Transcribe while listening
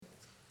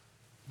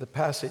The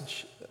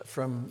passage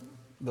from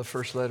the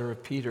first letter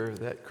of Peter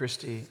that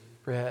Christy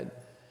read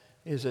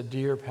is a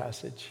dear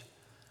passage.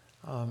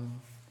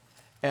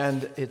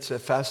 And it's a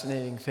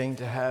fascinating thing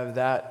to have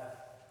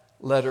that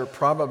letter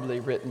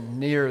probably written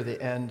near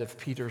the end of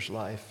Peter's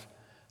life,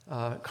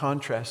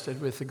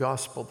 contrasted with the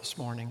gospel this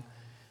morning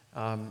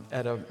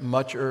at a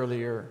much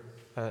earlier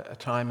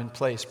time and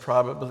place,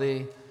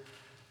 probably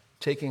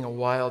taking a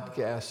wild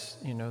guess,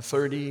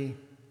 30,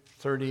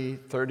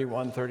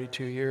 31,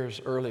 32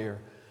 years earlier,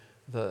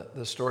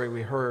 the story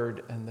we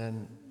heard, and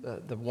then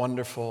the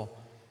wonderful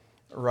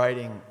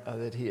writing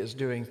that he is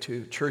doing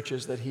to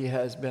churches that he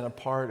has been a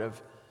part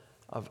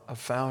of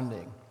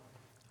founding.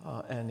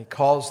 And he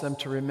calls them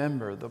to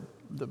remember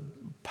the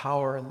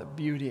power and the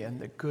beauty and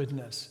the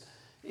goodness,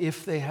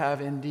 if they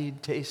have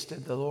indeed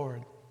tasted the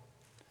Lord,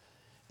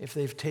 if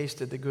they've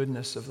tasted the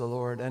goodness of the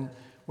Lord. And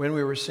when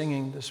we were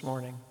singing this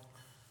morning,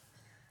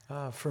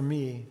 for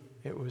me,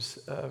 it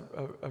was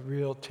a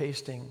real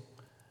tasting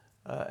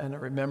and a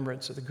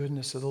remembrance of the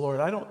goodness of the Lord.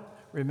 I don't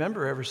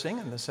remember ever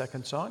singing the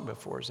second song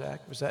before,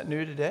 Zach. Was that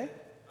new today?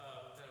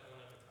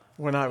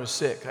 When I was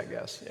sick, I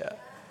guess, yeah.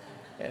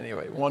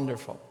 Anyway,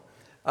 wonderful.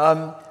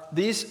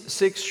 These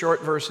 6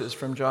 short verses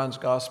from John's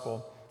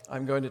Gospel,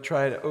 I'm going to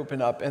try to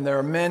open up, and there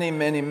are many,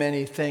 many,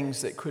 many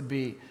things that could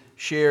be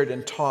shared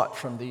and taught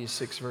from these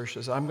 6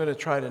 verses. I'm going to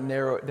try to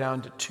narrow it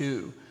down to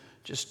 2,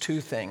 just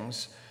 2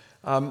 things.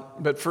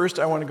 But first,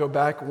 I want to go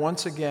back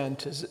once again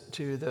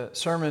to the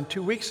sermon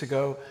 2 weeks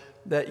ago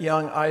that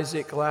young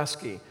Isaac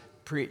Lasky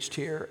preached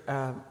here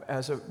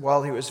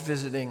while he was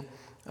visiting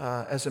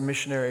as a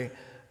missionary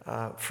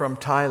from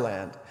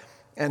Thailand,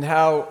 and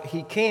how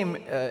he came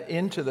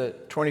into the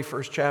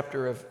 21st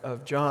chapter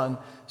of John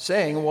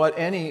saying what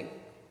any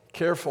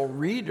careful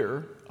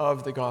reader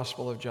of the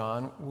Gospel of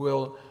John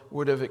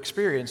would have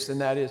experienced,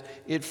 and that is,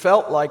 it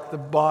felt like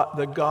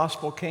the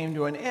Gospel came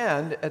to an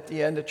end at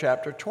the end of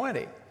chapter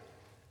 20.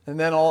 And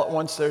then all at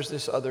once there's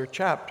this other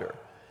chapter.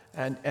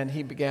 And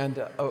he began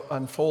to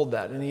unfold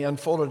that. And he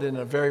unfolded it in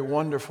a very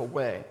wonderful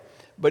way.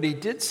 But he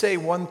did say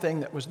one thing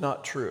that was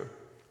not true.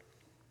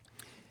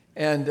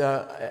 And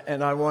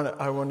I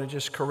want to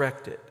just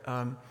correct it.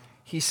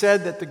 He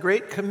said that the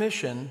Great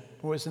Commission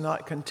was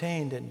not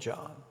contained in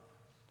John.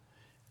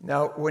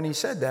 Now, when he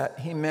said that,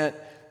 he meant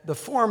the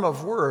form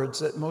of words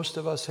that most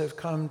of us have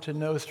come to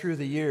know through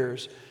the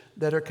years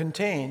that are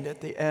contained at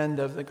the end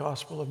of the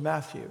Gospel of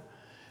Matthew,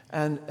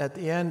 and at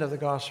the end of the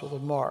Gospel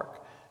of Mark,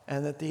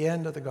 and at the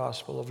end of the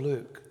Gospel of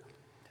Luke.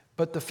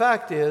 But the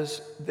fact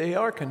is, they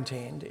are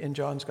contained in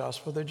John's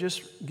Gospel. They're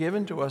just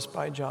given to us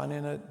by John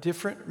in a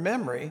different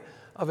memory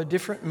of a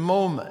different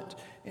moment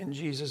in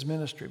Jesus'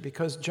 ministry.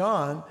 Because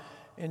John,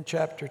 in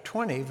chapter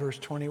 20, verse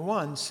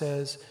 21,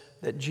 says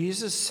that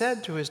Jesus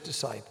said to his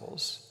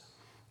disciples,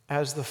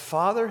 "As the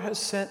Father has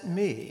sent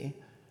me,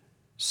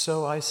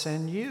 so I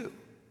send you."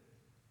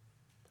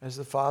 As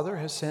the Father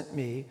has sent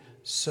me,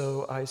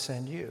 so I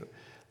send you.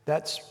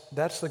 That's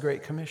the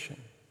Great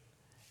Commission.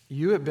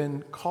 You have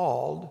been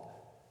called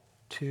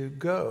to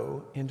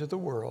go into the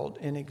world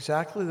in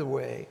exactly the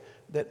way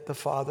that the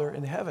Father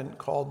in heaven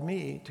called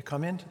me to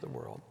come into the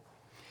world.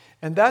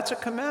 And that's a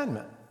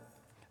commandment.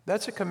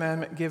 That's a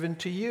commandment given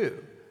to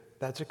you.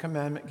 That's a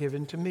commandment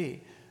given to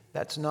me.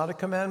 That's not a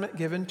commandment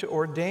given to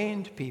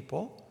ordained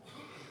people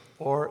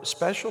or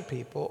special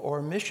people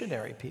or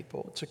missionary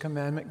people. It's a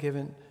commandment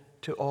given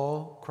to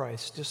all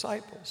Christ's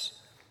disciples.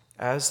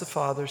 As the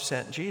Father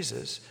sent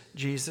Jesus,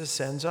 Jesus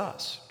sends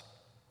us.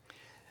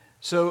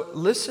 So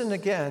listen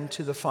again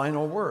to the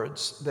final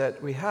words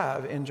that we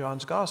have in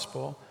John's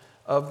Gospel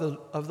of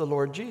the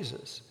Lord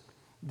Jesus.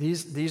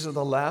 These are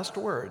the last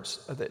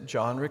words that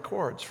John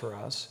records for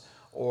us,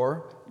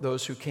 or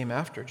those who came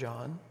after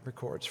John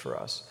records for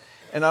us.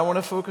 And I want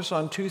to focus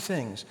on 2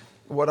 things,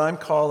 what I'm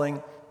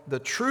calling the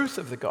truth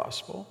of the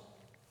gospel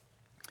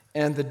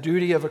and the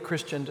duty of a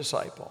Christian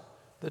disciple.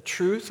 The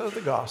truth of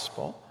the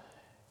gospel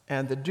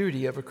and the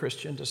duty of a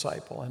Christian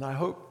disciple. And I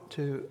hope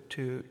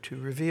to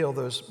reveal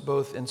those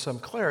both in some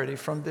clarity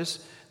from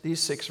these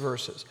 6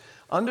 verses.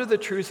 Under the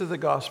truth of the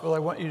gospel, I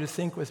want you to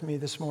think with me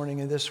this morning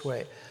in this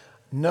way: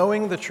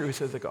 knowing the truth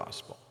of the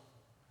gospel,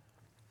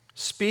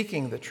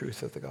 speaking the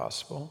truth of the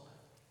gospel,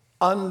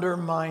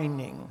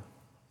 undermining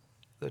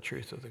the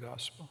truth of the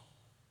gospel.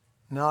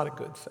 Not a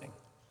good thing.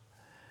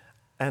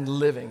 And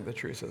living the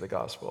truth of the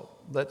gospel.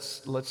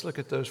 Let's look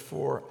at those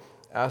 4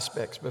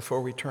 aspects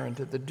before we turn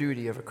to the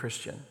duty of a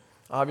Christian.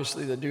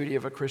 Obviously, the duty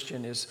of a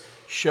Christian is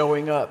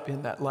showing up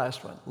in that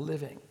last one,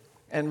 living,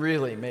 and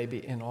really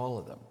maybe in all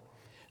of them.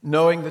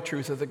 Knowing the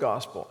truth of the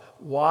gospel.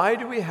 Why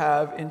do we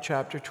have in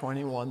chapter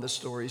 21 the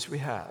stories we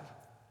have?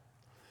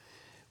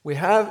 We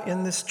have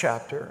in this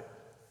chapter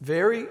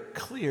very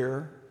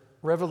clear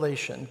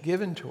revelation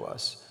given to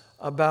us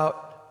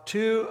about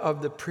 2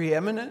 of the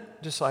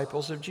preeminent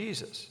disciples of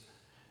Jesus.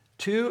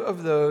 2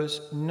 of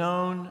those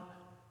known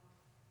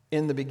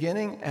in the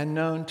beginning and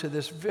known to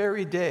this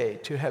very day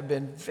to have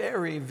been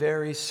very,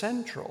 very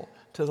central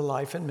to the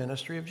life and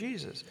ministry of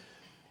Jesus.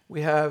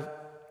 We have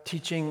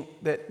teaching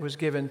that was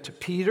given to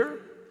Peter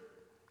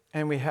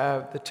and we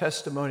have the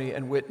testimony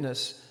and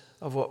witness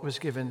of what was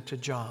given to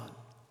John.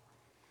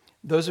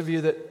 Those of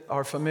you that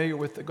are familiar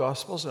with the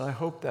Gospels, and I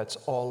hope that's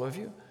all of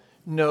you,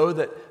 know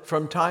that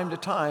from time to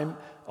time,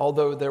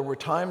 although there were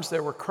times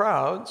there were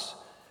crowds,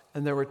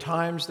 and there were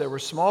times there were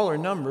smaller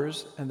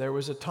numbers, and there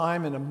was a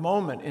time and a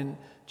moment in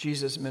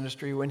Jesus'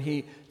 ministry when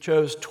he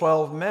chose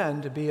 12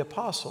 men to be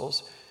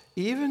apostles,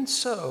 even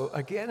so,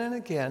 again and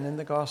again in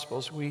the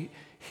Gospels, we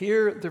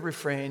hear the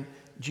refrain,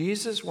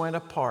 Jesus went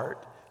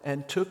apart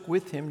and took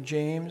with him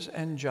James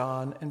and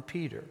John and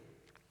Peter.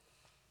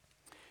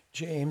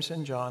 James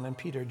and John and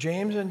Peter.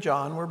 James and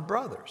John were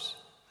brothers,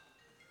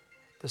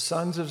 the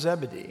sons of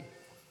Zebedee.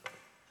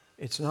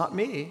 It's not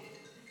me.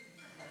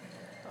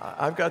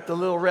 I've got the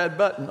little red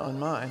button on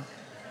mine.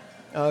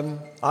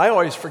 I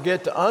always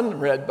forget to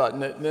unred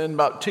button it, and then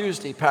about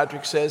Tuesday,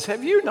 Patrick says,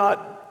 have you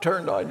not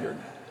turned on your...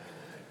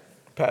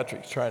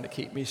 Patrick's trying to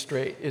keep me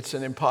straight. It's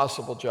an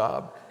impossible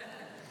job,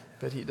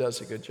 but he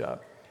does a good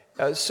job.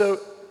 So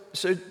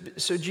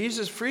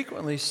Jesus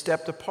frequently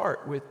stepped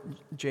apart with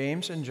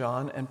James and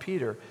John and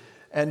Peter.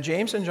 And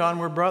James and John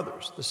were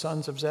brothers, the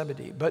sons of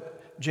Zebedee.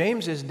 But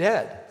James is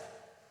dead.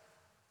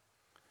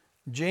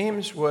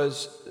 James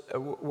was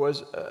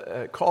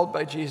called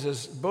by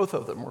Jesus, both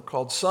of them were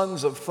called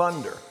sons of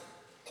thunder,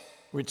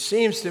 which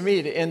seems to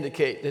me to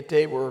indicate that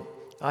they were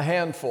a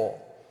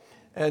handful.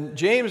 And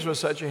James was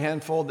such a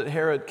handful that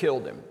Herod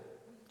killed him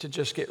to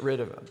just get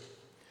rid of him.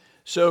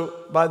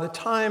 So by the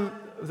time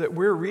that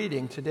we're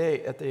reading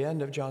today at the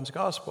end of John's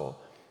Gospel,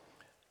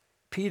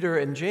 Peter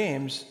and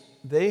James,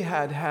 they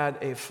had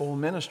a full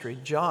ministry.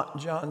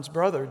 John's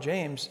brother,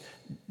 James,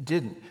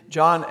 didn't.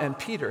 John and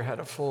Peter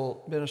had a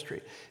full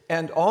ministry.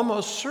 And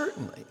almost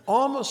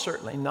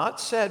certainly,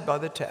 not said by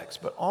the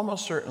text, but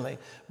almost certainly,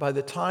 by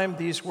the time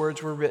these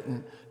words were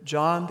written,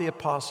 John the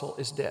Apostle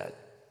is dead.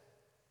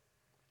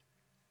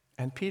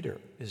 And Peter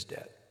is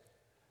dead.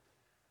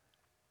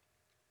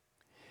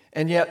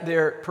 And yet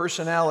their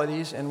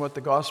personalities and what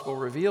the gospel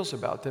reveals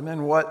about them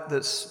and what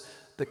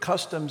the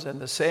customs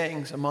and the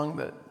sayings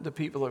among the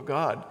people of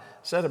God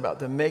said about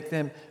them make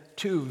them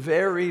two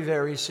very,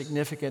 very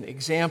significant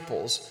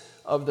examples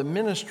of the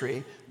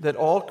ministry that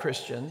all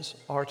Christians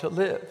are to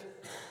live.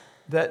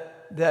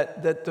 That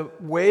the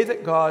way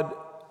that God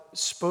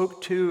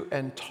spoke to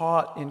and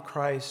taught in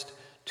Christ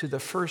to the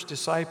first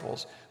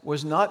disciples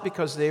was not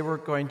because they were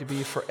going to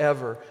be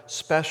forever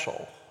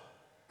special,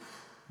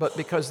 but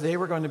because they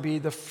were going to be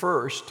the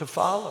first to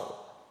follow.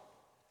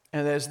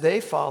 And as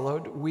they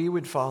followed, we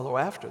would follow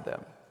after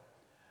them.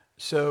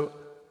 So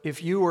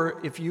if you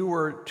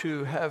were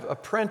to have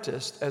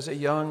apprenticed as a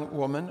young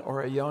woman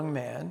or a young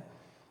man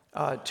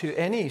to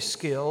any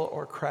skill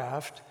or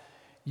craft,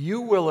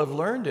 you will have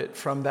learned it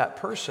from that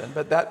person,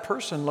 but that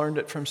person learned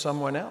it from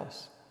someone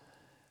else.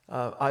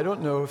 I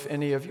don't know if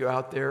any of you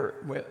out there,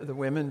 the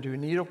women do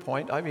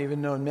needlepoint. I've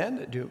even known men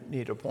that do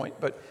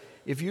needlepoint, but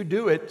if you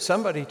do it,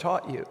 somebody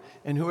taught you,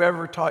 and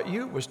whoever taught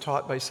you was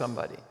taught by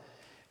somebody.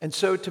 And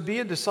so to be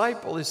a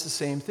disciple is the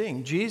same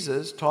thing.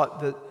 Jesus taught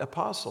the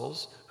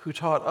apostles who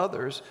taught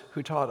others,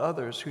 who taught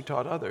others, who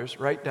taught others,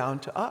 right down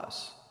to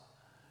us.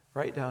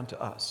 Right down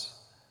to us.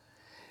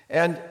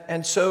 And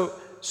so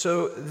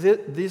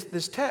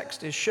this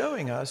text is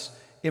showing us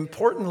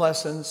important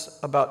lessons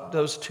about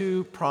those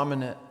two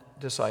prominent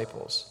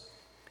disciples.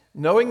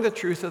 Knowing the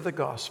truth of the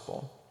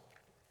gospel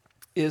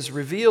is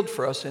revealed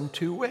for us in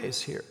two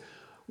ways here.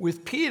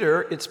 With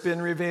Peter, it's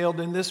been revealed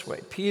in this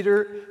way.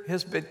 Peter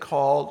has been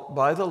called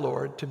by the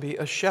Lord to be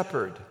a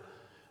shepherd.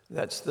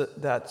 That's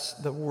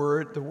the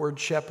word. The word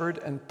shepherd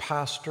and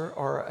pastor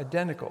are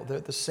identical. They're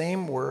the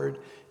same word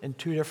in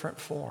two different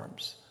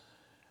forms.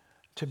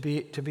 To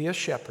be a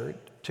shepherd,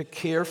 to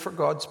care for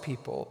God's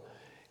people,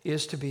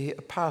 is to be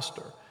a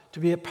pastor. To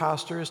be a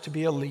pastor is to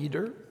be a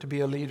leader. To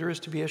be a leader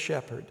is to be a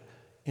shepherd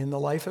in the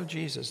life of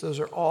Jesus. Those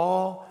are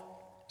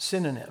all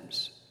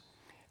synonyms.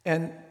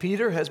 And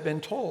Peter has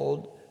been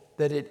told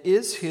that it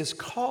is his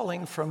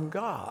calling from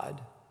God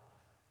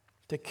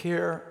to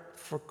care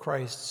for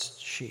Christ's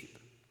sheep.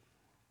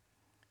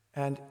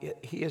 And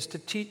he is to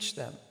teach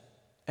them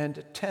and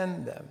to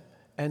tend them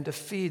and to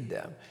feed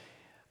them.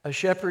 A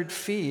shepherd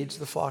feeds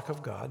the flock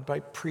of God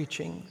by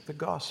preaching the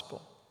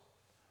gospel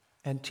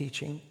and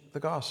teaching the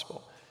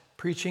gospel.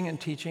 Preaching and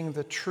teaching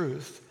the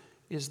truth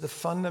is the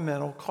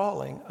fundamental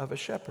calling of a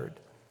shepherd.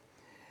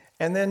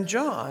 And then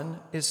John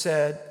is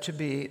said to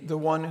be the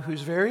one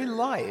whose very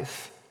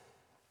life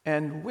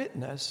and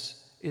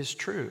witness is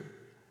true.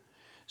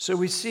 So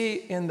we see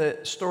in the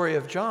story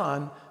of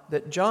John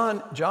that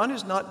John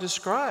is not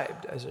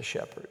described as a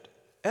shepherd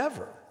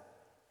ever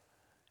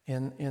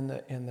in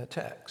the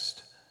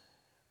text,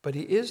 but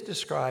he is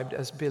described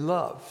as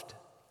beloved,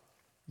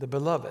 the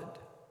beloved,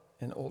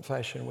 an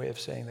old-fashioned way of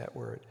saying that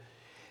word.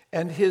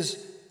 And his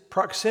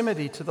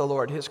proximity to the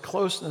Lord, his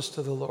closeness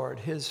to the Lord,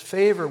 his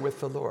favor with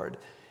the Lord,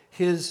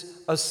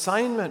 his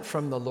assignment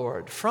from the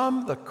Lord,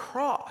 from the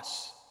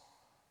cross,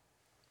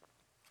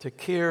 to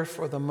care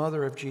for the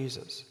mother of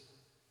Jesus,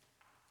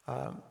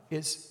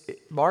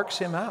 it marks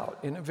him out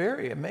in a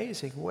very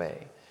amazing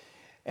way.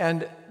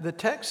 And the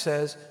text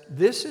says,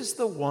 this is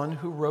the one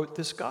who wrote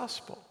this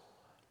gospel.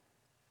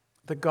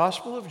 The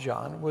Gospel of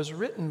John was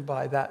written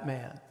by that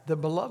man, the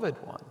beloved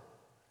one,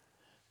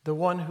 the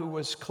one who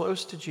was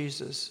close to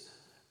Jesus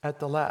at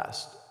the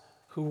last,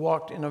 who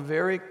walked in a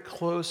very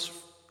close,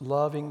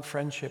 loving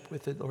friendship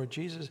with the Lord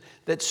Jesus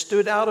that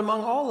stood out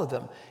among all of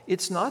them.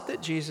 It's not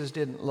that Jesus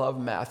didn't love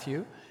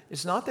Matthew.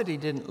 It's not that he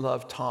didn't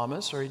love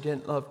Thomas or he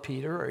didn't love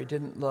Peter or he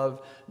didn't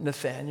love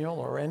Nathaniel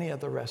or any of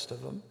the rest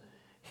of them.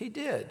 He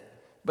did.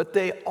 But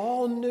they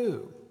all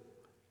knew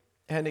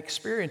and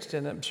experienced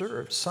and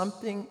observed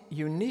something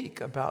unique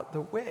about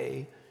the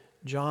way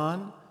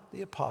John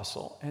the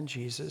Apostle and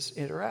Jesus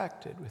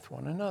interacted with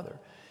one another.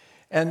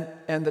 And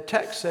the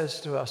text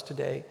says to us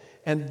today,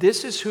 and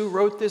this is who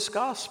wrote this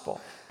gospel,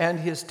 and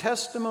his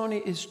testimony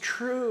is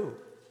true.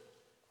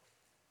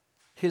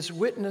 His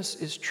witness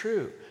is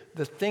true.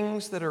 The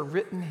things that are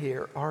written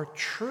here are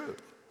true,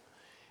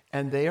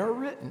 and they are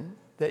written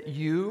that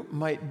you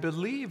might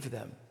believe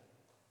them.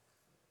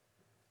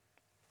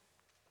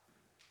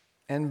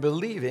 And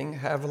believing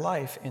have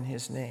life in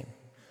his name.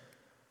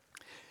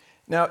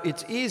 Now,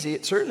 it's easy,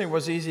 it certainly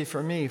was easy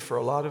for me for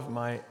a lot of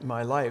my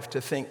life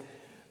to think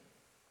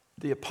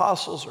the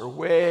apostles are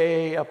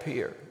way up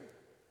here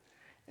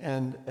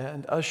and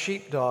us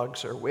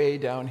sheepdogs are way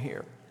down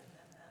here.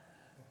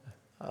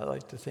 I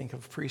like to think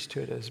of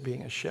priesthood as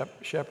being a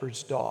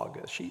shepherd's dog,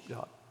 a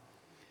sheepdog.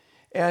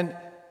 And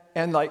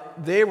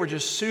like they were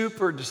just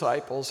super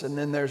disciples, and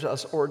then there's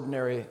us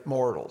ordinary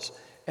mortals.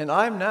 And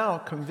I'm now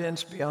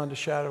convinced beyond a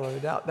shadow of a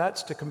doubt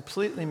that's to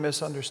completely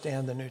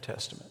misunderstand the New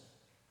Testament.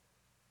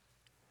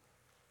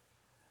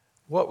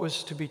 What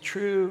was to be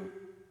true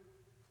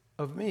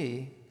of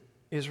me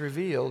is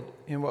revealed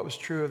in what was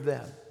true of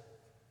them.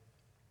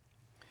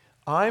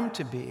 I'm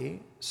to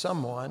be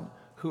someone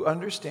who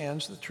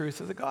understands the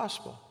truth of the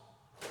gospel,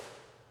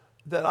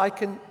 that I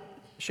can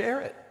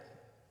share it,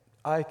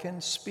 I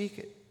can speak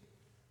it,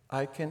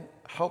 I can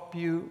help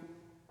you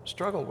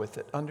struggle with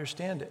it,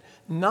 understand it.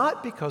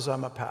 Not because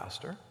I'm a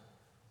pastor,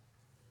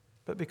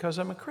 but because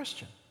I'm a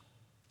Christian.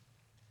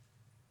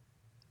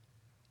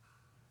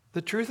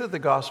 The truth of the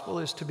gospel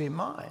is to be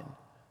mine,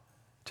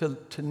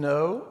 to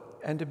know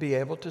and to be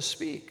able to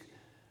speak.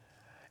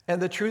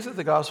 And the truth of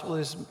the gospel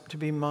is to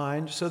be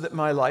mine so that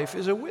my life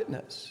is a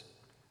witness.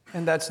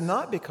 And that's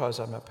not because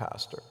I'm a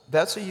pastor.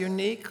 That's a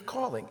unique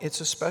calling. It's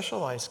a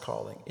specialized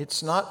calling.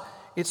 It's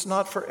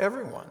not for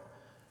everyone.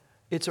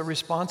 It's a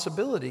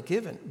responsibility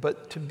given,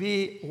 but to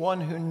be one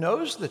who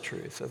knows the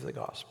truth of the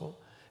gospel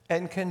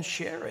and can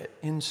share it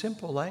in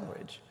simple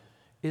language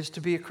is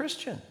to be a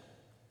Christian.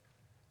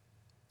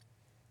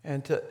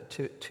 And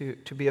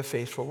to be a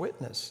faithful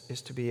witness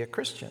is to be a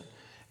Christian.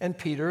 And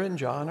Peter and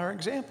John are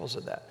examples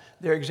of that.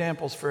 They're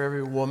examples for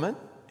every woman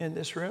in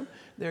this room.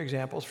 They're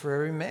examples for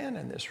every man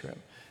in this room.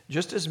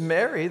 Just as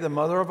Mary, the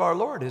mother of our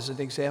Lord, is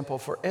an example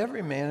for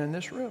every man in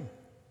this room.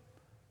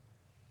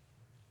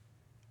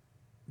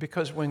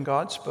 Because when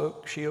God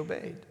spoke, she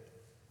obeyed.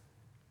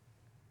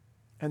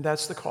 And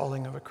that's the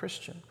calling of a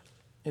Christian.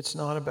 It's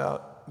not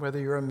about whether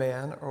you're a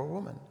man or a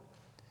woman.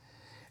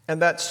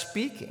 And that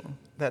speaking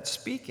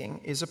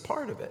is a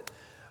part of it.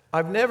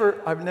 I've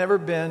never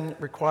been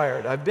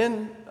required. I've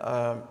been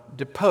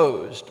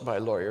deposed by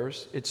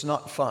lawyers. It's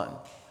not fun.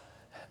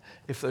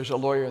 If there's a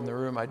lawyer in the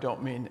room, I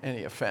don't mean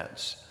any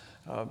offense.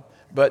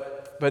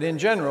 But in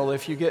general,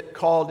 if you get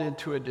called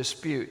into a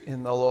dispute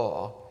in the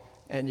law,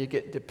 and you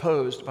get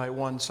deposed by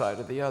one side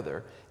or the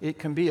other, it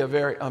can be a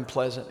very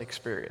unpleasant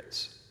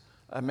experience.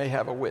 I may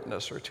have a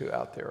witness or two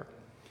out there.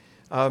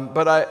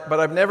 But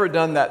I've never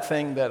done that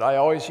thing that I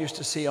always used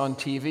to see on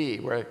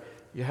TV, where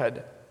you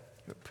had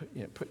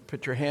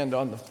put your hand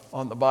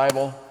on the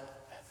Bible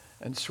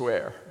and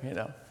swear.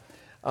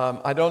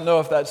 I don't know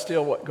if that's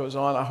still what goes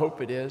on. I hope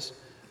it is.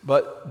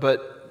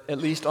 But at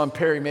least on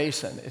Perry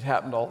Mason, it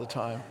happened all the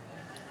time.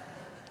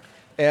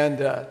 And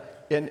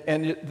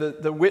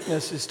the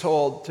witness is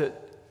told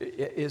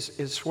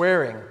is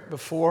swearing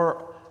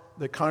before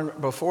the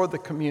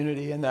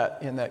community in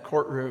that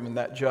courtroom and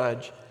that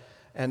judge,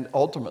 and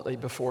ultimately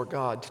before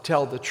God, to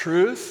tell the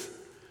truth,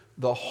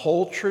 the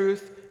whole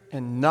truth,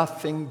 and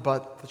nothing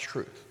but the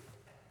truth.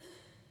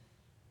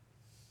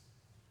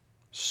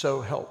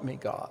 So help me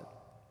God.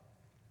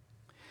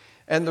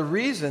 And the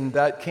reason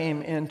that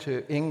came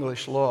into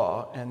English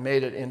law and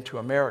made it into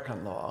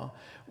American law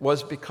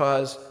was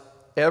because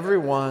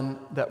everyone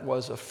that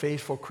was a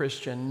faithful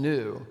Christian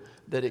knew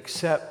that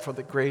except for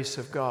the grace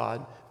of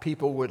God,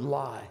 people would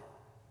lie.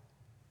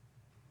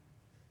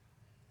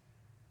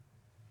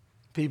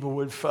 People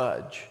would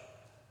fudge.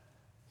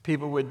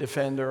 People would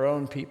defend their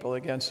own people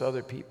against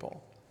other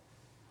people.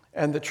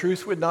 And the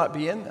truth would not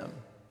be in them.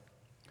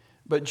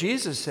 But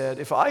Jesus said,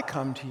 if I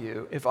come to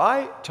you, if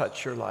I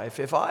touch your life,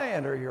 if I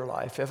enter your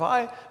life, if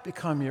I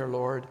become your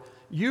Lord,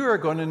 you are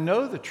going to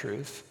know the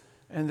truth,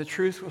 and the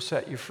truth will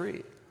set you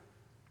free.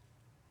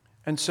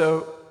 And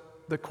so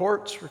the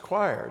courts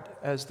required,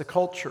 as the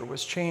culture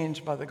was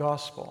changed by the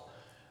gospel,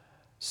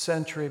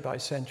 century by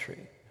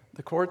century,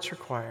 the courts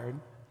required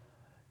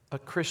a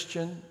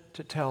Christian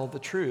to tell the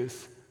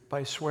truth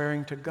by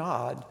swearing to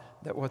God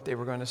that what they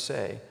were going to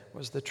say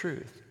was the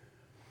truth?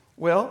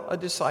 Well, a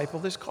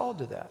disciple is called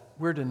to that.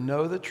 We're to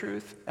know the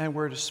truth and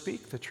we're to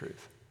speak the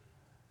truth.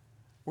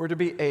 We're to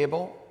be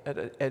able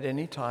at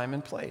any time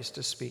and place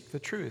to speak the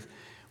truth.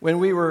 When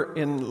we were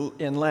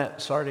in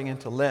Lent, starting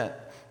into Lent,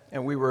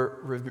 and we were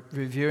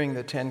reviewing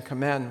the Ten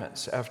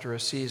Commandments after a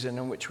season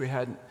in which we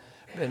hadn't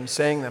been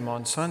saying them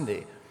on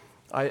Sunday,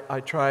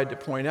 I tried to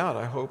point out,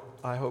 I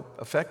hope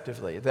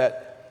effectively,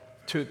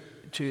 that to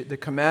the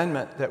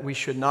commandment that we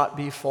should not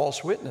be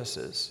false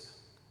witnesses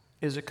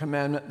is a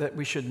commandment that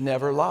we should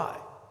never lie.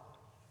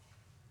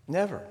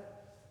 Never.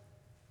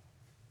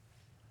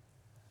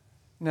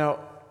 Now,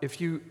 if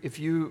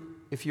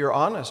you're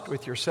honest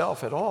with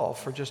yourself at all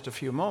for just a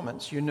few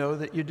moments, you know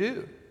that you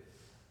do.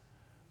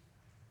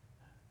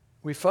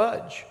 We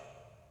fudge,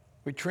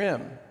 we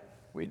trim,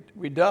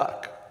 we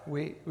duck,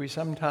 we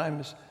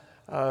sometimes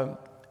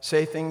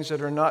say things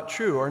that are not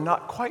true or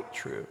not quite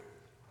true.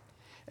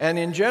 And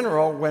in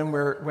general, when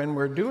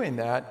we're doing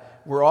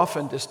that, we're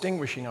often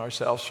distinguishing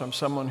ourselves from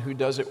someone who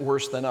does it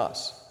worse than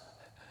us.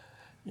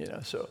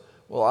 So,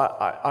 well,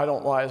 I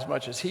don't lie as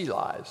much as he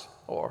lies,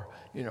 or,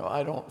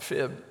 I don't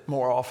fib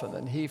more often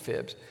than he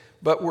fibs.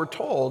 But we're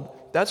told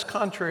that's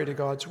contrary to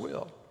God's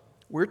will.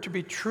 We're to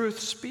be truth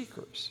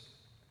speakers.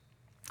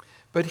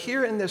 But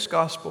here in this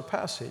gospel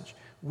passage,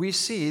 we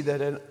see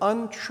that an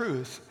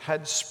untruth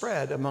had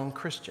spread among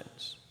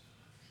Christians.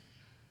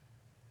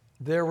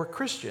 There were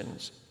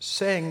Christians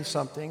saying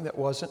something that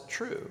wasn't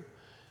true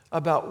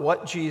about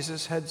what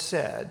Jesus had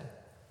said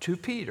to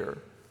Peter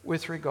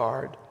with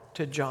regard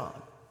to John,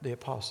 the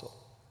apostle.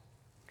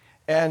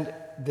 And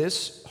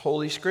this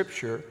Holy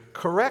Scripture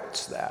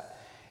corrects that.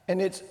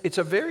 And it's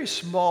a very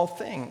small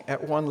thing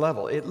at one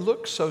level. It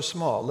looks so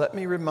small. Let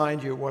me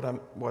remind you what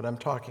I'm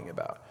talking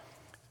about.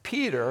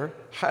 Peter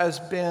has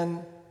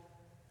been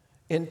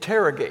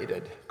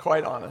interrogated,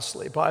 quite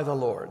honestly, by the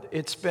Lord.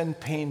 It's been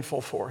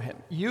painful for him.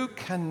 You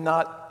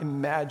cannot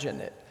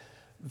imagine it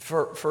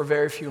for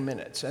very few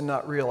minutes and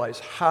not realize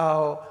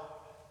how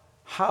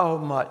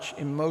much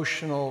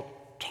emotional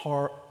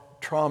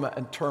trauma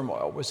and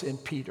turmoil was in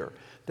Peter,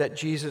 that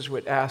Jesus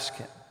would ask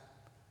him,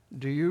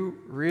 "Do you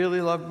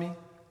really love me?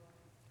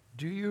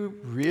 Do you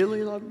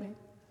really love me?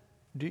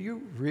 Do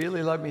you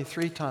really love me?"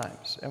 3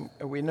 times. And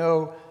we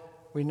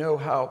know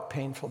how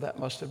painful that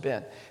must have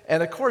been.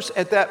 And of course,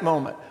 at that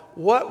moment,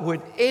 what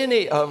would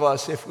any of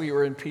us, if we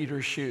were in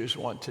Peter's shoes,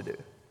 want to do?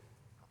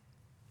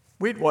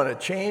 We'd want to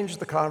change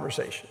the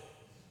conversation.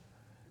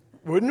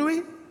 Wouldn't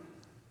we?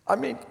 I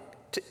mean,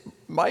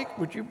 Mike,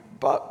 would you,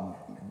 Bob,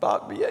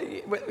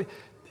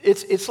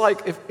 it's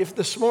like if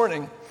this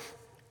morning,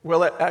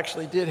 well, it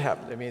actually did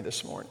happen to me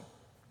this morning.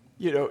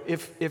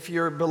 If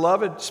your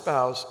beloved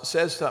spouse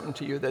says something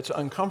to you that's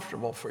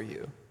uncomfortable for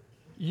you,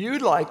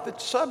 you'd like the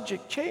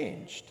subject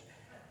changed.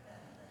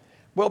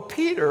 Well,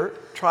 Peter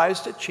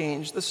tries to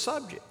change the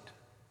subject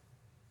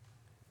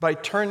by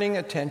turning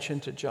attention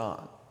to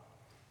John.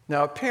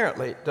 Now,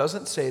 apparently, it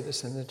doesn't say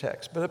this in the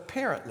text, but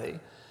apparently,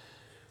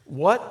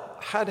 what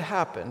had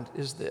happened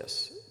is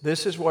this.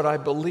 This is what I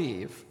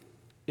believe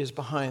is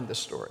behind the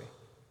story.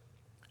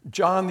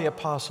 John the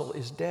Apostle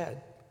is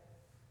dead.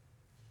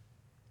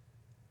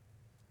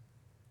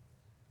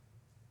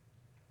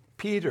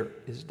 Peter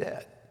is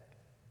dead.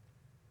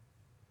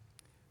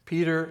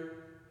 Peter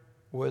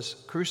was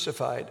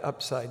crucified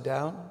upside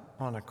down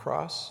on a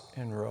cross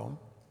in Rome,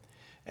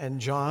 and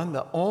John,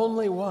 the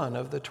only one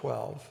of the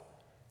 12,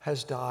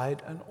 has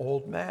died an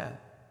old man.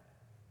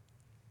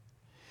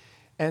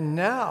 And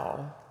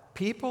now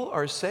people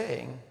are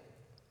saying,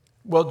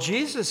 well,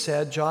 Jesus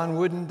said John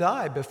wouldn't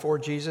die before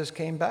Jesus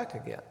came back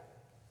again.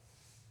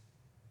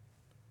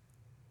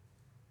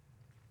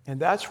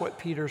 And that's what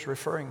Peter's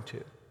referring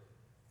to.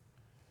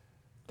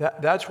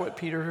 That's what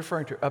Peter's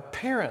referring to.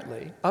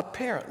 Apparently,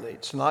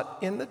 it's not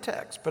in the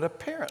text, but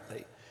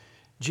apparently,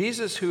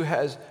 Jesus, who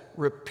has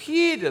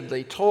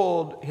repeatedly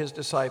told his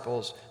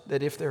disciples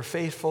that if they're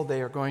faithful,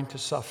 they are going to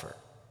suffer,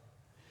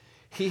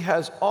 he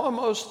has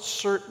almost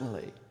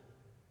certainly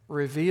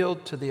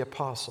revealed to the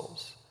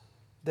apostles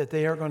that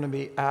they are going to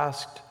be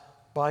asked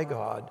by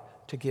God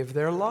to give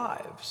their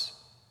lives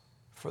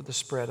for the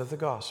spread of the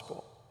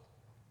gospel.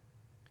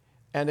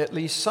 And at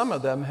least some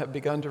of them have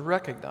begun to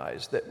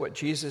recognize that what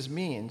Jesus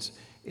means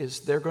is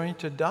they're going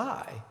to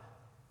die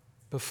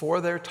before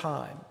their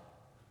time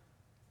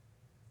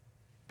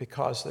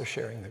because they're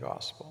sharing the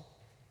gospel.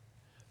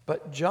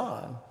 But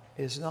John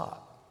is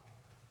not.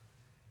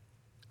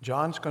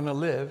 John's going to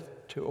live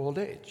to old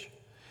age.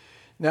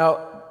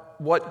 Now,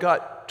 what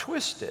got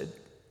twisted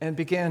and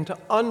began to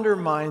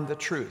undermine the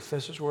truth,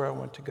 this is where I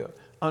want to go,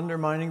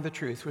 undermining the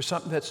truth, was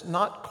something that's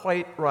not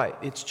quite right.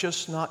 It's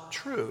just not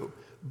true,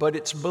 but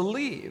it's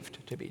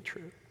believed to be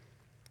true.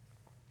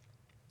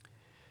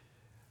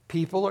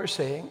 People are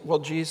saying, well,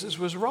 Jesus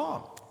was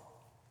wrong.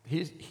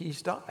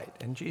 He's died,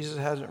 and Jesus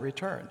hasn't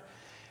returned.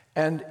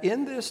 And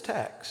in this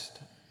text,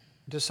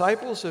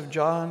 disciples of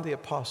John the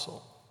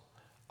Apostle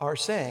are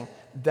saying,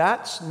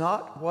 that's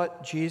not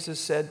what Jesus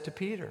said to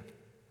Peter.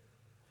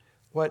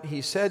 what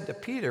he said to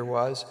Peter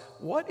was,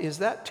 "What is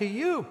that to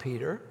you,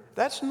 Peter?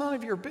 That's none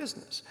of your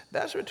business.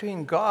 That's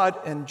between God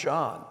and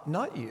John,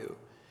 not you.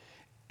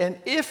 And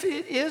if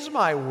it is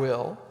my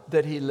will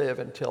that he live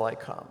until I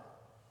come,"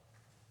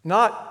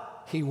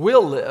 not he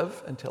will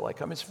live until I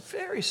come. It's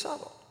very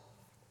subtle.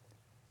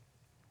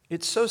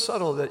 It's so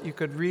subtle that you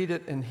could read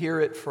it and hear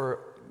it for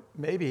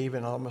maybe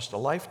even almost a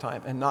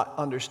lifetime and not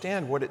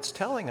understand what it's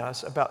telling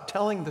us about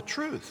telling the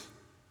truth,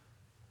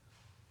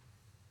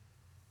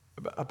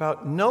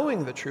 about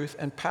knowing the truth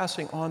and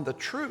passing on the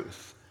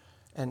truth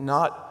and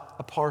not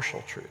a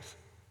partial truth.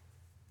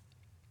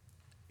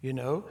 You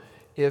know,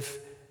 if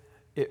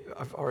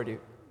I've already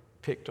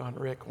picked on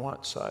Rick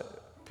once, I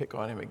pick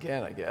on him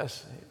again, I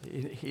guess.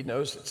 He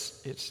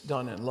knows it's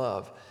done in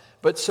love.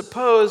 But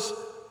suppose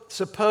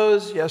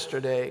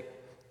yesterday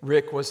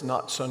Rick was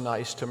not so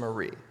nice to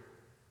Marie.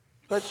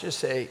 Let's just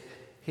say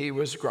he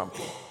was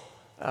grumpy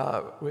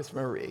with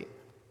Marie,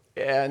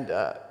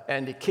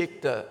 and he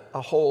kicked a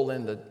hole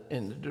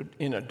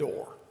in a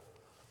door,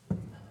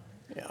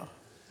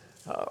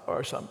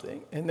 or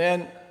something. And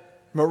then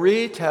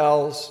Marie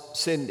tells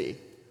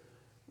Cindy,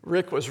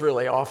 Rick was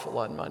really awful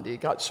on Monday. He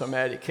got so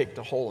mad he kicked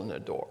a hole in the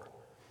door.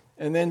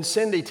 And then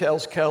Cindy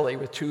tells Kelly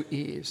with 2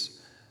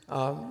 E's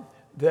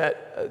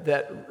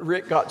that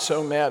Rick got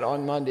so mad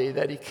on Monday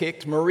that he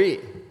kicked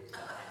Marie.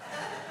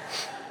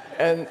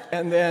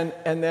 And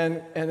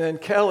then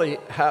Kelly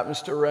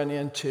happens to run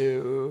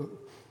into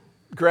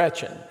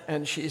Gretchen,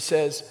 and she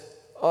says,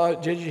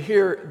 "Did you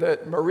hear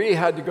that Marie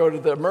had to go to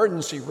the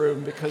emergency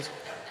room because?"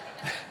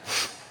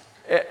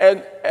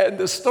 And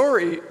the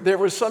story, there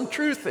was some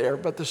truth there,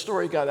 but the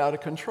story got out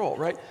of control,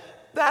 right?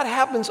 That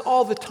happens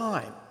all the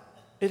time.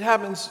 It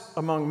happens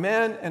among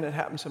men and it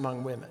happens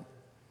among women.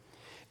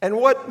 And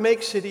what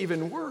makes it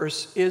even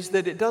worse is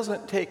that it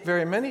doesn't take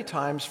very many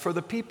times for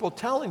the people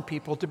telling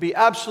people to be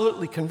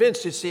absolutely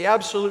convinced it's the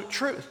absolute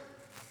truth.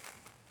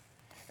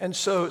 And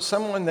so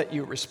someone that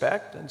you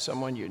respect and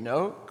someone you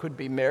know could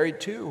be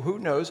married to, who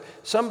knows,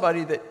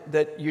 somebody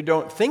that you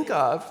don't think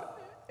of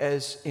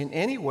as in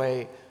any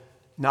way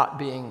not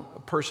being a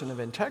person of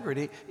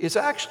integrity is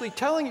actually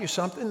telling you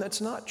something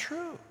that's not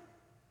true.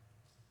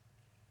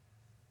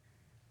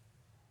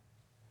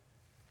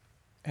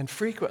 And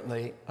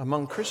frequently,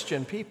 among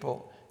Christian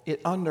people,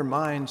 it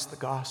undermines the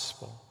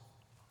gospel.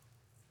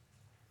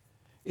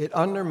 It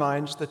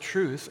undermines the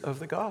truth of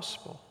the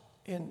gospel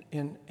in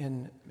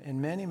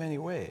many, many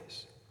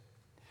ways.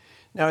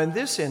 Now, in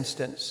this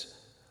instance,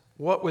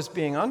 what was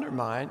being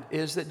undermined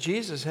is that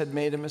Jesus had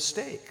made a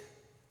mistake,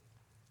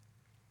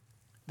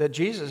 that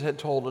Jesus had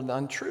told an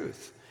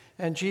untruth,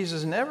 and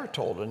Jesus never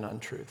told an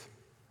untruth.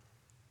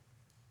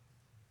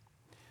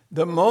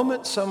 The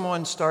moment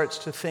someone starts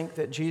to think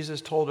that Jesus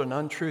told an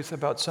untruth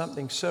about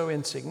something so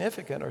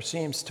insignificant, or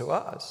seems to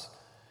us,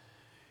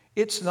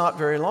 it's not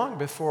very long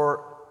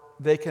before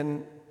they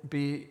can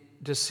be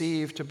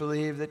deceived to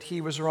believe that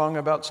he was wrong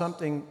about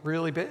something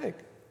really big.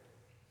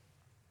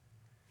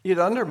 It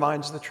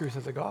undermines the truth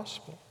of the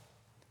gospel.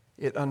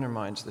 It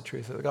undermines the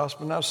truth of the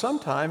gospel. Now,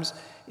 sometimes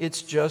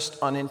it's just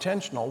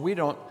unintentional. We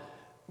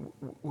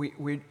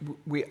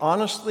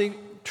honestly,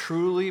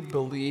 truly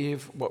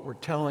believe what we're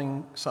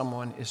telling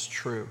someone is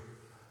true,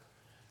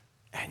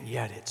 and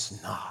yet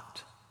it's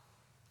not.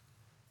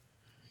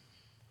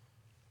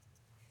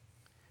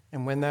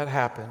 And when that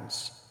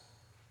happens,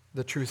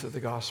 the truth of the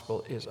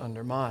gospel is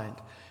undermined.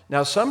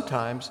 Now,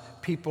 sometimes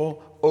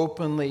people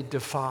openly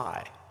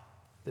defy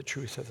the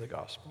truth of the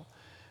gospel.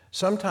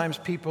 Sometimes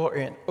people are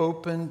in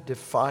open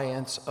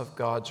defiance of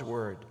God's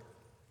word.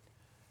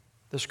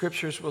 The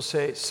scriptures will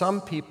say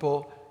some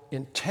people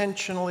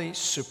intentionally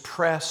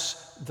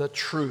suppress the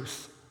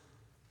truth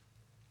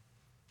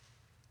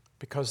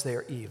because they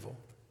are evil.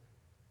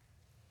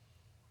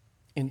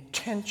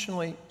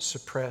 Intentionally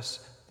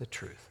suppress the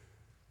truth.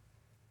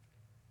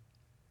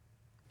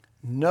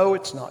 Know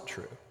it's not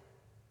true,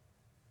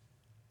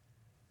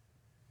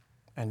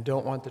 and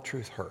don't want the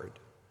truth heard,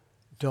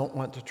 don't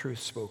want the truth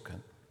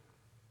spoken,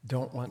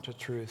 don't want the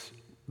truth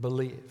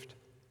believed.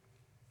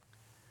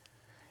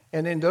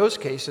 And in those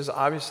cases,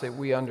 obviously,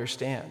 we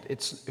understand.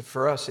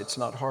 For us, it's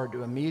not hard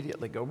to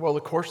immediately go, well,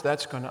 of course,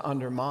 that's going to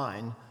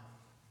undermine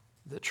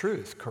the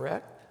truth,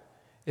 correct?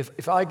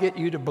 If I get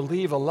you to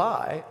believe a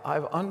lie,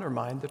 I've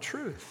undermined the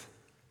truth.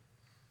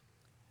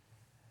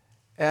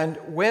 And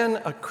when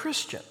a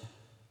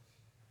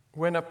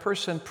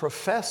person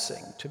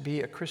professing to be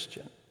a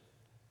Christian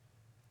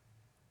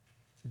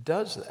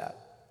does that,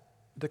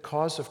 the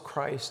cause of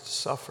Christ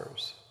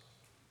suffers.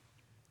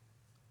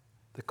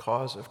 The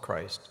cause of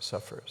Christ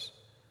suffers.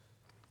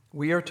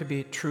 We are to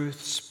be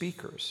truth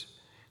speakers.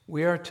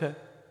 We are to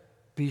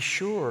be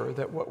sure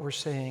that what we're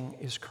saying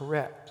is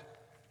correct,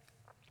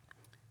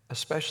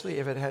 especially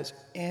if it has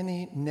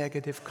any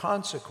negative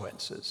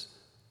consequences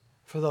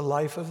for the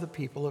life of the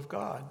people of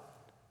God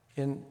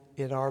in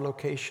our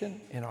location,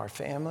 in our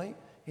family,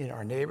 in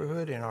our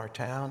neighborhood, in our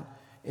town,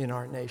 in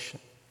our nation.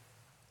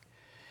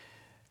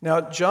 Now,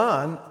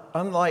 John,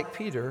 unlike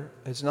Peter,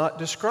 is not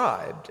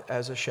described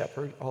as a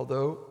shepherd,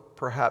 although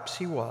perhaps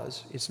he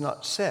was. It's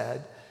not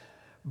said.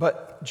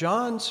 But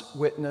John's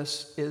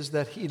witness is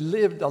that he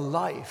lived a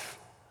life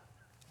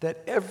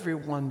that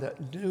everyone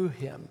that knew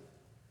him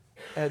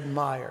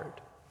admired.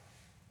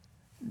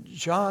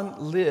 John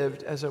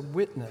lived as a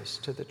witness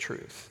to the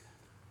truth.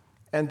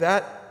 And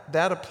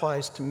that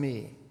applies to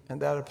me,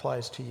 and that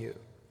applies to you.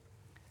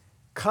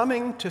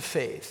 Coming to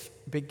faith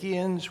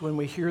begins when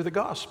we hear the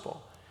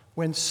gospel.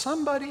 When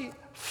somebody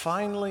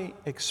finally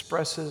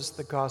expresses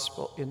the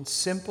gospel in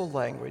simple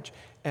language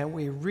and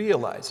we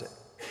realize it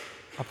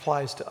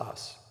applies to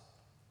us.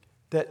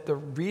 That the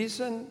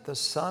reason the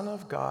Son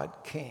of God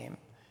came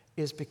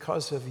is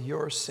because of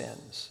your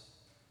sins.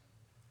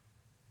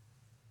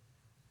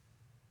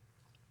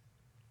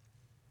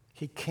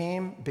 He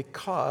came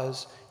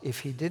because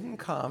if he didn't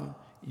come,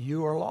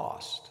 you are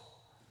lost.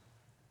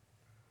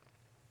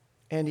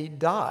 And he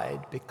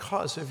died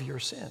because of your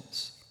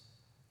sins,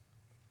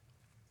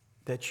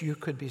 that you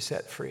could be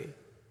set free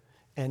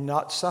and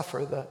not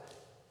suffer the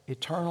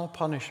eternal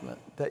punishment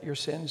that your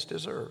sins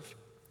deserve.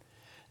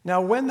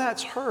 Now, when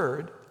that's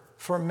heard,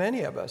 for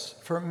many of us,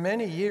 for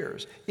many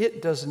years,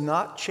 it does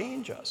not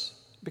change us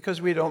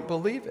because we don't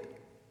believe it.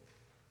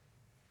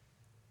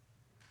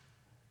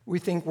 We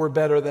think we're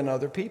better than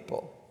other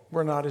people.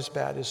 We're not as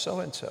bad as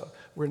so-and-so.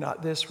 We're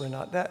not this, we're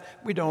not that.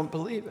 We don't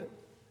believe it.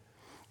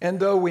 And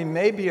though we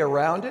may be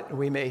around it,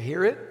 we may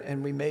hear it,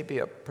 and we may be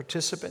a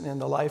participant in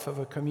the life of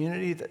a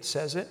community that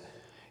says it,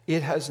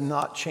 it has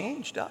not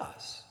changed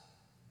us.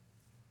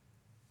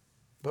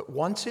 But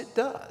once it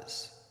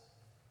does,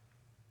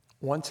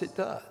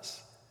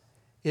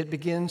 it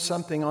begins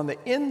something on the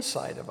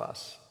inside of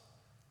us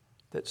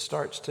that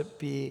starts to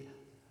be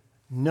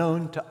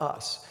known to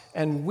us.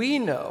 And we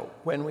know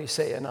when we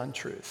say an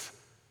untruth.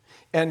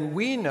 And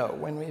we know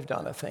when we've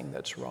done a thing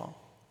that's wrong.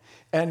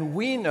 And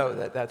we know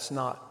that that's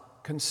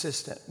not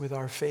consistent with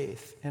our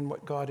faith and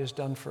what God has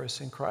done for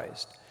us in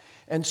Christ.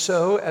 And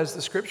so, as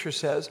the scripture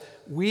says,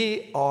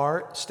 we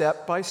are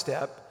step by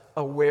step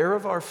aware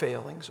of our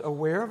failings,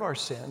 aware of our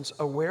sins,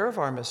 aware of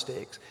our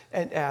mistakes,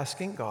 and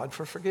asking God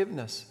for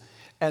forgiveness.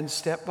 And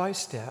step by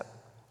step,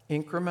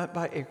 increment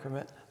by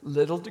increment,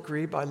 little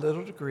degree by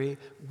little degree,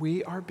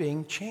 we are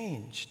being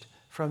changed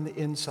from the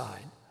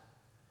inside.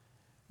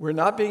 We're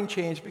not being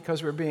changed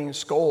because we're being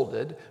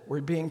scolded.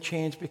 We're being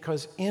changed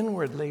because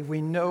inwardly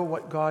we know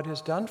what God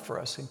has done for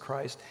us in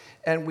Christ,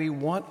 and we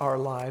want our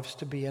lives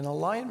to be in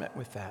alignment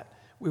with that.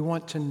 We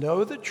want to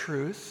know the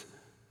truth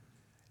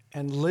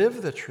and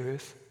live the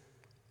truth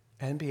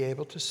and be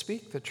able to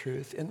speak the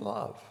truth in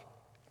love.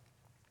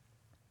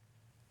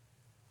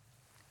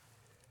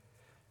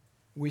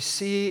 We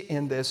see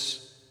in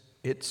this,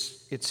 it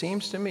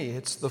seems to me,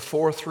 it's the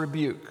fourth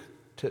rebuke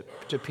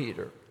to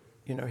Peter.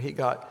 You know, he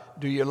got,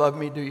 do you love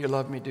me, do you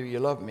love me, do you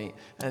love me?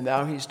 And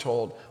now he's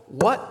told,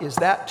 what is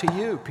that to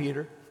you,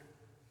 Peter?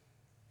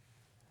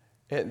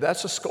 And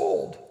that's a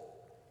scold.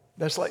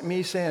 That's like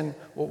me saying,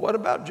 well, what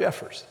about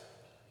Jeffers?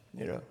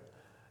 You know,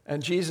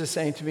 and Jesus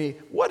saying to me,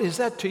 what is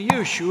that to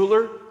you,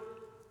 Schuler?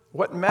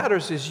 What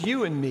matters is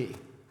you and me.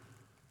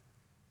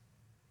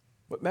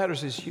 What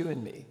matters is you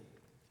and me.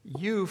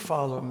 You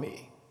follow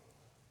me.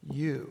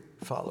 You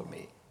follow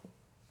me.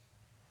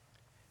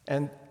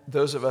 And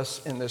those of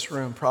us in this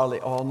room probably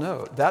all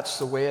know that's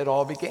the way it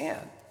all began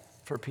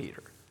for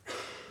Peter.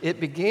 It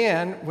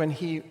began when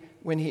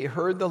he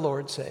heard the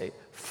Lord say,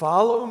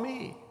 follow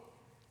me.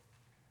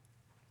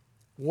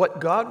 What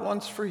God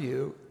wants for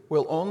you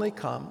will only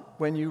come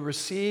when you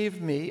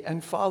receive me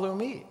and follow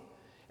me.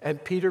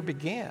 And Peter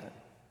began.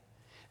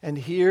 And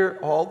here,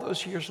 all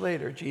those years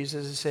later,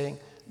 Jesus is saying,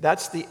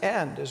 that's the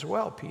end as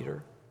well,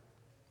 Peter.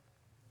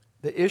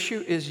 The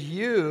issue is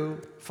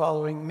you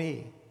following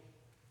me,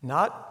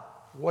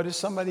 not what is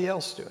somebody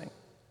else doing.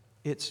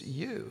 It's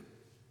you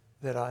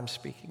that I'm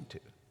speaking to.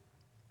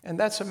 And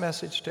that's a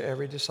message to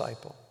every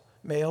disciple,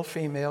 male,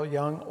 female,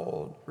 young,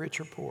 old, rich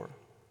or poor.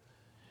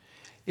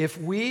 If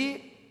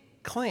we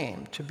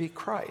claim to be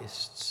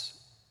Christ's,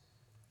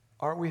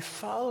 are we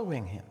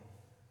following him?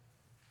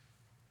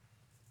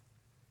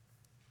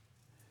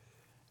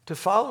 To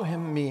follow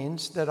him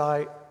means that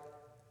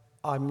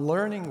I'm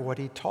learning what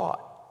he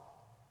taught,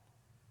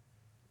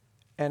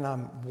 and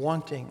I'm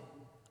wanting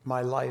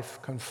my life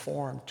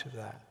conformed to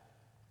that.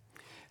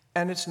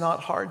 And it's not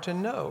hard to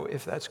know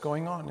if that's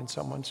going on in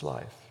someone's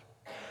life.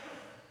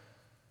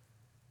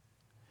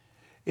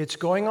 It's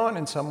going on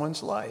in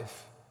someone's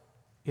life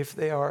if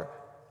they are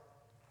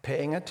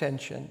paying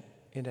attention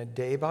in a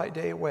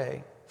day-by-day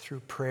way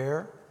through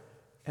prayer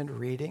and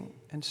reading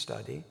and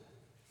study.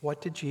 What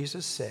did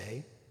Jesus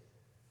say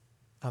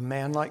a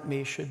man like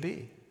me should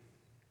be?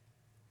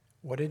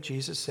 What did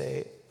Jesus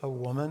say a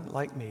woman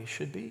like me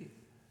should be?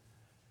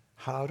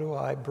 How do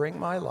I bring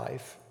my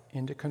life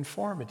into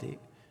conformity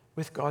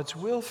with God's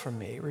will for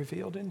me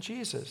revealed in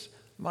Jesus,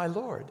 my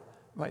Lord,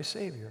 my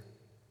Savior?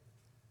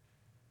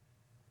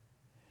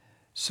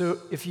 So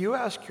if you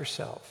ask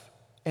yourself,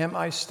 am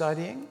I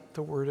studying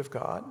the Word of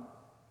God?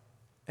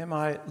 Am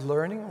I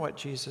learning what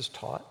Jesus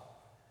taught?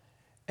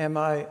 Am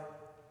I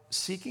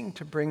seeking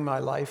to bring my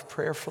life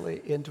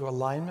prayerfully into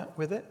alignment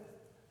with it?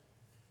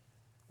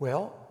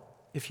 Well,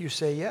 if you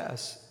say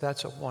yes,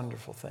 that's a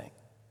wonderful thing.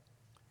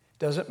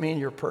 Doesn't mean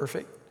you're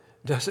perfect.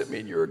 Doesn't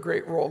mean you're a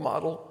great role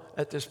model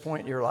at this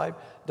point in your life.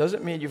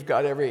 Doesn't mean you've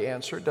got every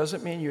answer.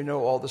 Doesn't mean you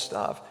know all the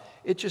stuff.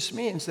 It just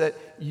means that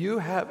you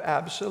have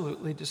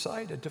absolutely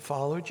decided to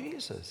follow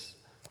Jesus.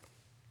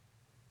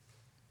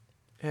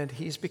 And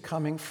he's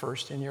becoming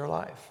first in your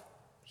life.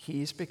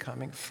 He's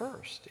becoming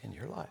first in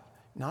your life,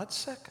 not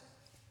second.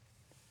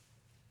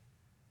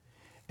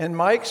 And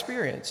my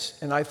experience,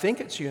 and I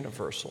think it's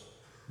universal,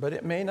 but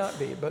it may not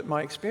be, but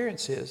my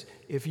experience is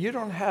if you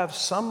don't have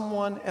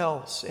someone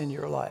else in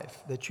your life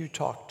that you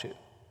talk to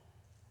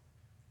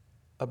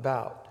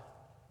about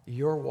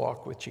your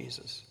walk with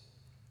Jesus,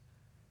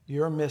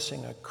 you're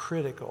missing a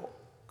critical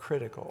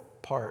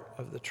part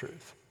of the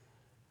truth.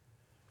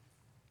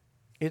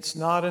 It's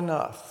not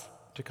enough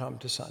to come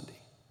to Sunday.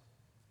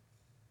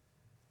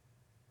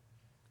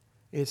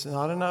 It's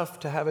not enough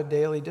to have a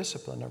daily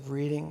discipline of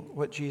reading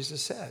what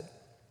Jesus said.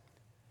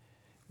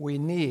 We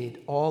need,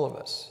 all of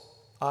us,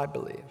 I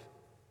believe,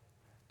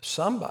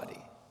 somebody,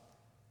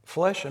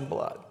 flesh and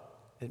blood.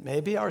 It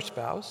may be our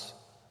spouse.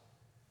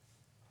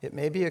 It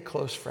may be a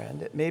close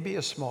friend. It may be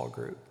a small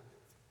group.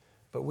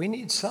 But we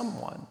need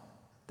someone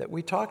that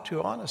we talk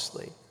to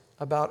honestly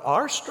about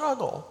our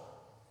struggle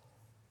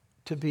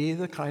to be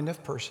the kind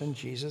of person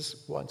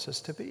Jesus wants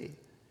us to be,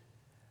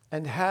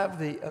 and have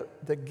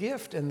the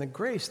gift and the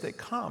grace that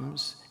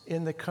comes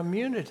in the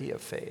community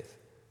of faith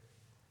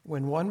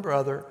when one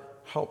brother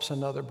helps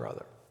another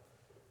brother,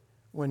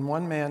 when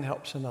one man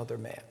helps another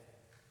man,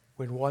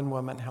 when one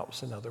woman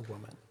helps another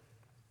woman.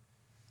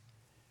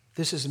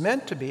 This is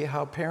meant to be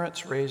how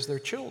parents raise their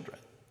children.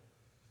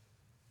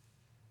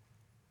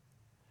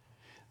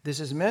 This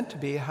is meant to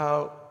be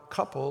how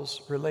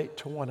couples relate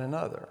to one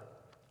another.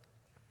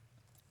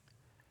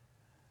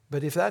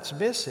 But if that's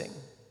missing,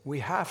 we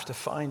have to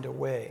find a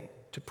way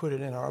to put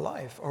it in our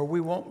life, or we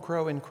won't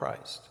grow in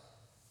Christ.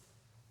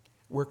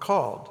 We're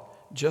called,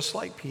 just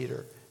like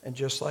Peter and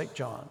just like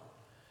John,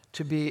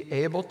 to be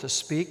able to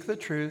speak the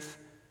truth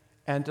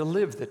and to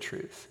live the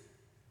truth.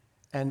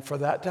 And for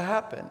that to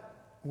happen,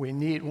 we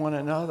need one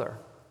another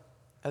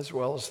as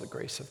well as the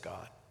grace of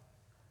God.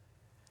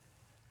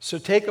 So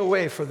take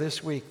away for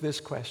this week this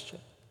question: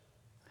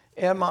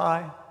 am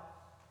I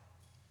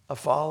a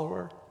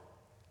follower?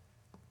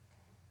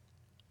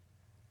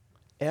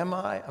 Am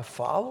I a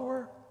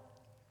follower?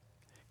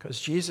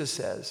 Because Jesus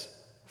says,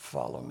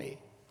 follow me.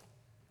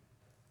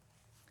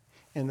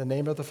 In the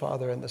name of the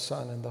Father, and the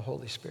Son, and the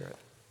Holy Spirit.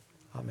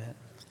 Amen.